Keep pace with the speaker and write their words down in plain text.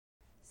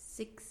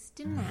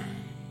69,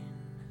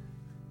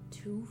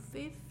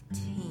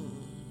 215,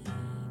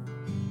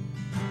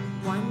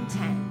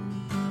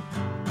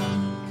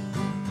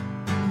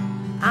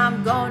 110.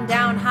 I'm going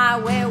down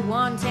Highway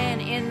 110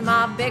 in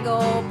my big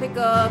old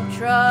pickup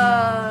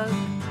truck.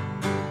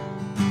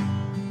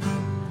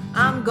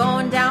 I'm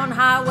going down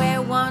Highway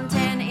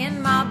 110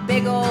 in my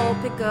big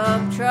old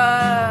pickup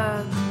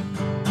truck.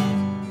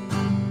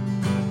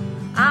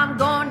 I'm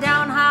going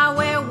down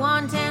Highway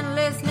 110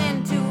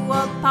 listening to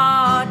a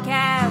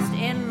podcast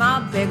in my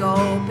big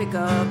old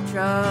pickup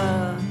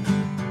truck.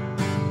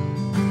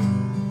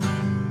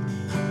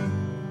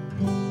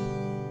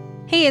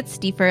 Hey, it's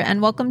Steefer,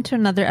 and welcome to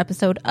another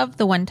episode of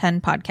the 110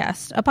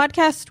 Podcast, a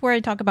podcast where I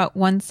talk about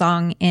one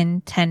song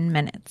in 10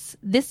 minutes.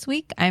 This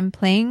week, I'm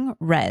playing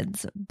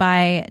Reds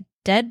by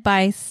Dead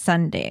by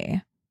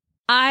Sunday.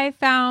 I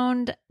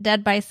found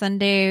Dead by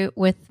Sunday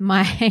with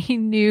my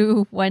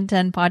new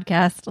 110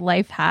 Podcast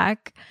life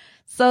hack.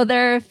 So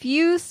there are a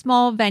few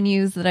small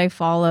venues that I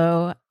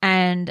follow,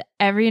 and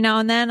every now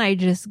and then I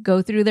just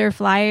go through their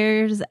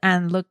flyers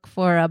and look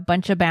for a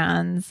bunch of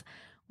bands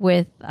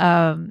with,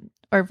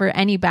 or for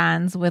any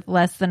bands with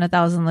less than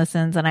 1,000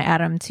 listens, and I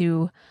add them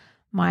to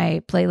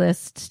my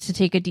playlist to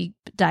take a deep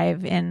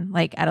dive in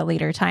like at a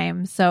later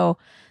time. So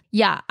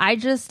yeah, I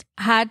just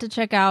had to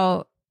check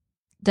out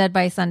Dead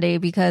by Sunday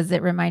because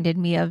it reminded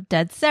me of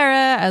Dead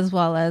Sarah as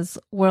well as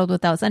World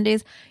Without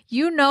Sundays.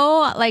 You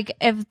know, like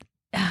if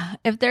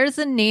there's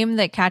a name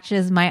that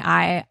catches my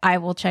eye, I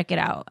will check it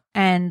out.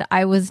 And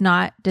I was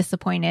not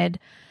disappointed.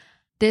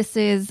 This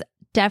is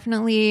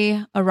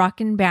definitely a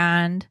rockin'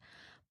 band,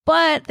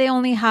 but they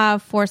only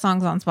have 4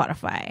 songs on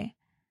Spotify.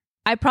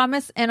 I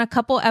promise in a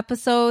couple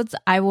episodes,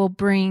 I will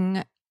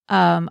bring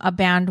a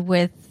band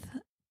with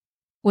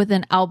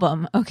an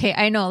album. Okay,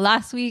 I know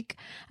last week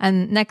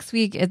and next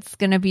week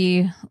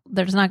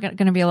there's not going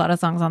to be a lot of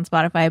songs on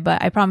Spotify,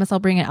 but I promise I'll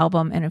bring an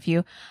album in a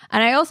few.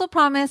 And I also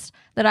promised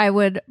that I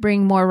would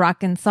bring more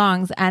rockin'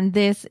 songs, and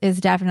this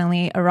is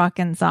definitely a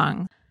rockin'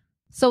 song.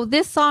 So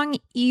this song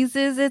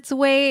eases its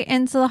way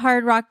into the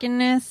hard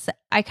rockiness.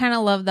 I kind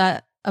of love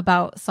that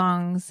about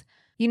songs.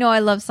 You know, I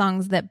love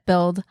songs that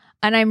build,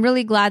 and I'm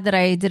really glad that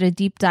I did a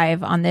deep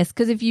dive on this,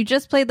 because if you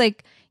just played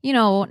like, you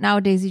know,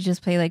 nowadays you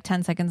just play like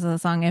 10 seconds of the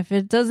song. If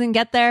it doesn't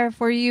get there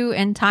for you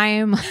in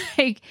time,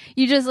 like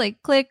you just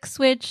like click,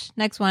 switch,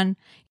 next one.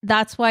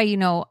 That's why, you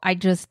know, I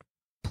just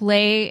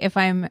play. If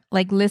I'm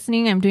like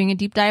listening, I'm doing a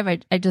deep dive,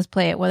 I just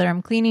play it, whether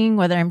I'm cleaning,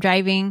 whether I'm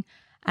driving,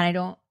 and I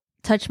don't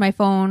touch my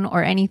phone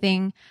or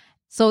anything.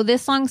 So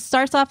this song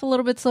starts off a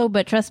little bit slow,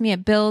 but trust me,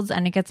 it builds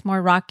and it gets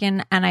more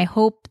rockin'. And I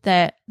hope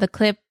that the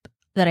clip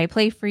that I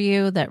play for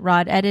you, that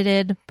Rod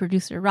edited,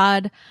 producer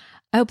Rod,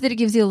 I hope that it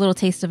gives you a little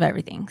taste of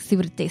everything. See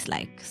what it tastes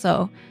like.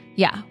 So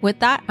yeah, with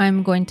that,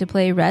 I'm going to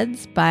play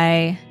Reds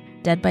by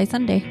Dead by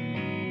Sunday.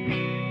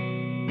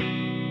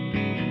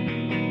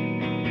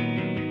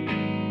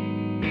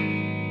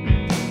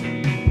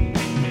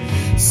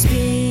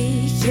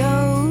 Speak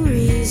your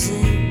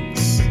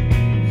reasons.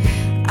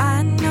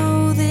 I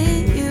know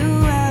that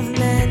you have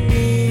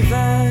many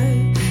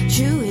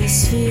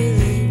virtuous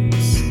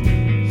feelings.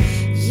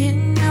 You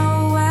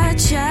know I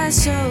try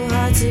so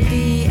hard to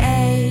be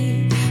a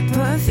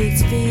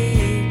perfect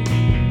being.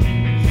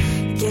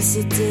 Guess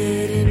it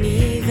didn't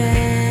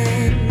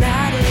even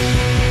matter.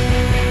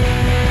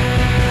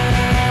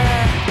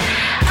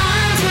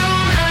 I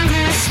don't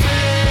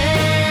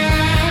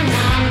understand.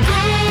 I'm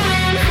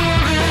going for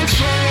the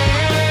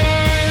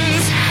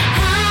chase.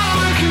 How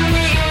I can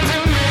meet your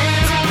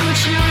demands and put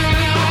you in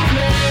your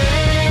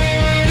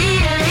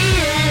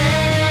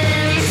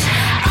place.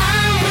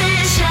 I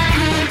wish I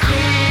could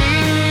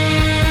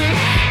quit.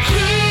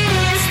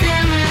 Kiss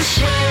them the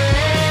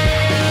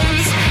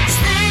chase.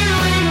 Stay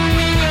with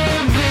me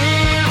a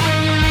bit when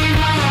you leave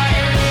my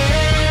heart aches.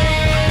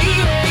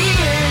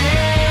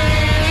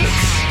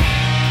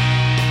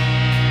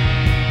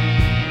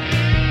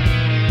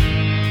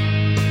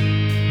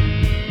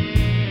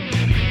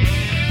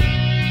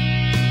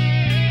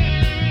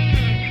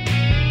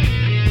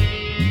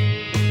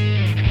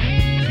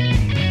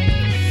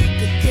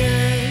 The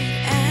good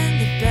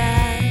and the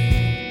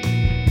bad,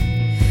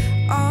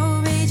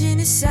 all raging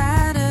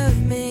inside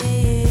of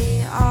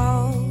me.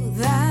 All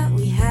that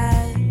we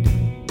had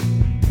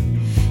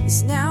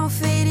is now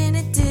fading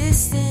a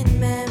distant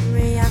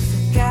memory. I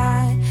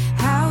forgot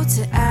how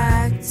to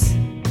act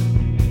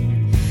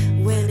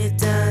when it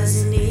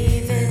doesn't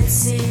even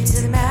seem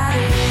to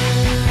matter.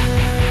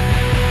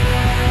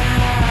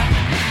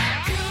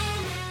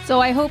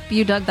 So I hope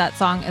you dug that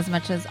song as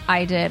much as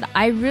I did.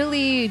 I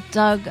really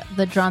dug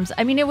the drums.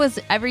 I mean, it was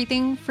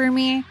everything for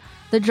me.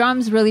 The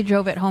drums really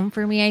drove it home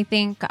for me, I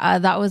think.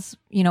 That was,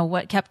 you know,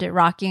 what kept it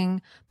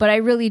rocking. But I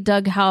really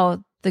dug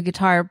how the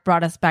guitar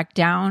brought us back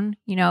down,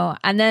 you know,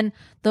 and then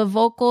the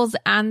vocals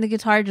and the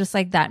guitar, just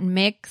like that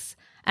mix.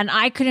 And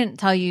I couldn't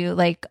tell you,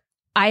 like,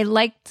 I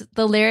liked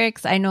the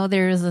lyrics. I know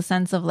there is a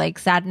sense of like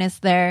sadness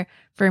there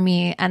for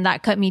me. And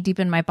that cut me deep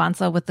in my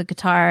panza with the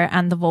guitar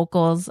and the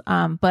vocals.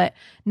 But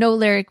no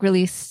lyric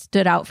really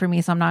stood out for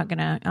me. So I'm not going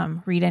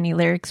to read any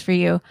lyrics for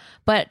you.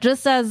 But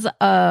just as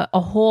a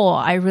whole,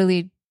 I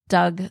really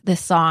dug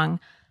this song.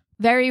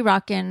 Very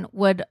rockin'.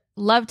 Would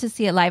love to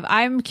see it live.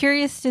 I'm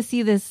curious to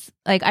see this.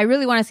 Like, I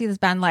really want to see this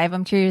band live.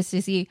 I'm curious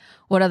to see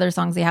what other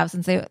songs they have,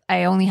 since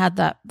I only had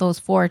those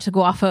 4 to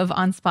go off of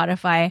on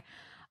Spotify.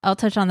 I'll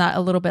touch on that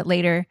a little bit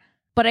later.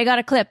 But I got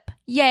a clip.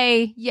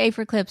 Yay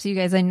for clips. You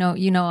guys, I know,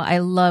 I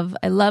love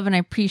and I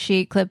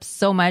appreciate clips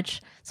so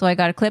much. So I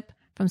got a clip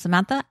from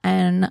Samantha,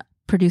 and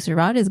producer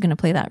Rod is going to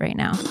play that right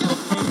now.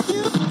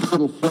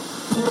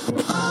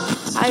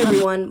 Hi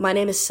everyone, my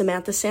name is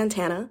Samantha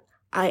Santana.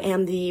 I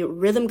am the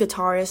rhythm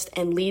guitarist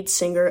and lead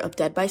singer of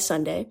Dead by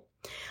Sunday.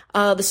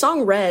 The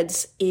song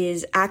Reds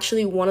is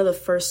actually one of the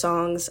first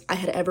songs I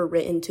had ever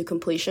written to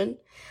completion.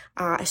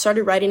 I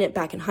started writing it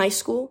back in high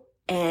school,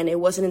 and it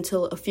wasn't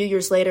until a few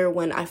years later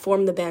when I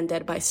formed the band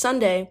Dead by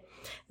Sunday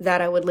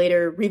that I would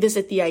later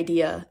revisit the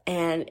idea.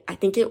 And I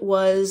think it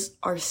was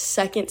our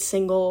second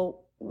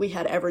single we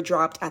had ever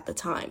dropped at the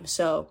time.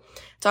 So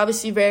it's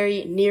obviously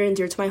very near and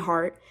dear to my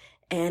heart.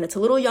 And it's a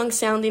little young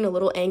sounding, a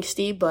little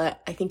angsty,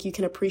 but I think you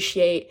can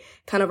appreciate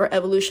kind of our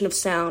evolution of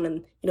sound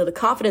and, the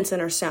confidence in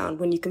our sound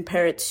when you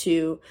compare it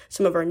to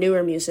some of our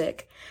newer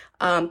music.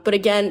 But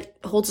again, it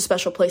holds a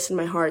special place in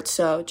my heart.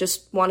 So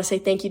just want to say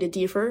thank you to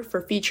Deefer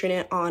for featuring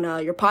it on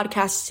your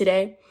podcast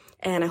today.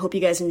 And I hope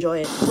you guys enjoy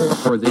it.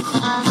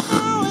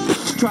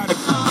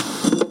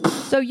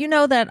 So you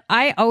know that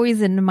I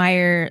always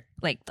admire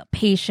like the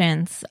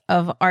patience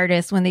of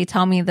artists when they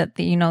tell me that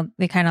they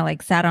kind of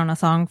like sat on a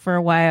song for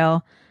a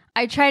while.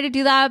 I try to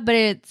do that, but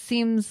it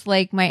seems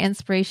like my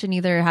inspiration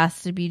either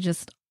has to be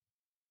just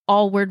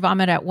all word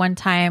vomit at one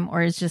time,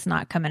 or it's just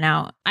not coming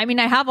out. I mean,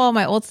 I have all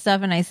my old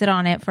stuff and I sit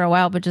on it for a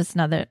while, but just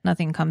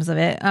nothing comes of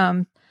it.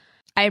 I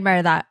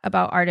admire that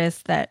about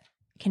artists that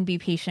can be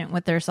patient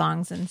with their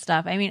songs and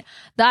stuff. I mean,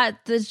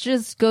 this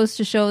just goes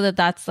to show that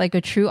that's like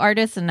a true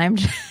artist. And I'm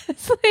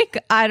just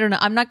like, I don't know.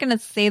 I'm not going to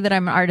say that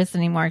I'm an artist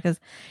anymore because,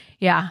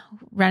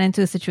 ran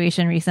into a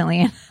situation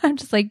recently and I'm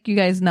just like, you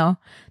guys know.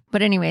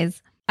 But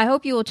anyways, I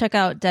hope you will check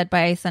out Dead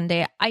by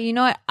Sunday. You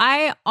know what?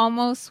 I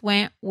almost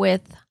went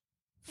with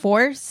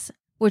Force,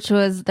 which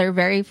was their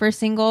very first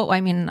single. I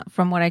mean,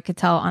 from what I could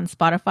tell on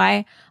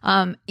Spotify,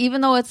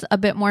 even though it's a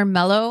bit more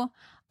mellow,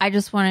 I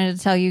just wanted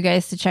to tell you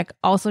guys to check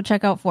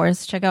out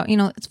Force. Check out,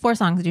 it's 4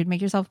 songs, dude.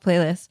 Make yourself a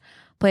playlist.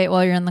 Play it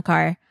while you're in the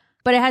car.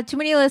 But it had too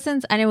many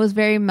listens and it was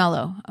very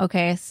mellow.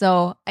 Okay.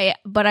 So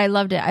but I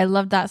loved it. I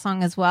loved that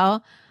song as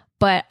well.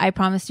 But I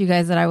promised you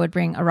guys that I would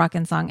bring a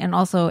rockin' song. And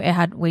also it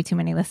had way too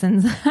many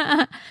listens.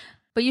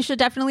 But you should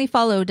definitely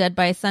follow Dead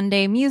by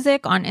Sunday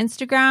Music on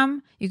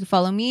Instagram. You can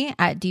follow me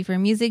at Deefer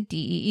Music,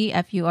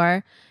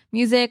 DEEFUR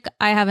Music.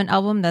 I have an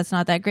album that's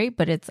not that great,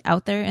 but it's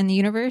out there in the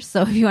universe.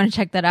 So if you want to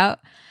check that out,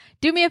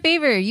 do me a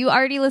favor. You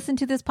already listened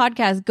to this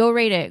podcast. Go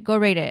rate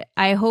it.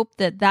 I hope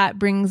that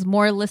brings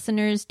more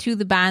listeners to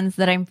the bands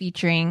that I'm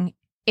featuring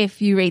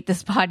if you rate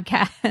this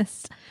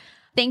podcast.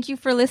 Thank you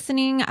for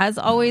listening. As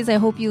always, I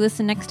hope you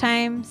listen next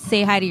time.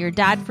 Say hi to your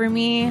dad for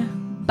me.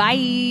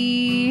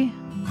 Bye.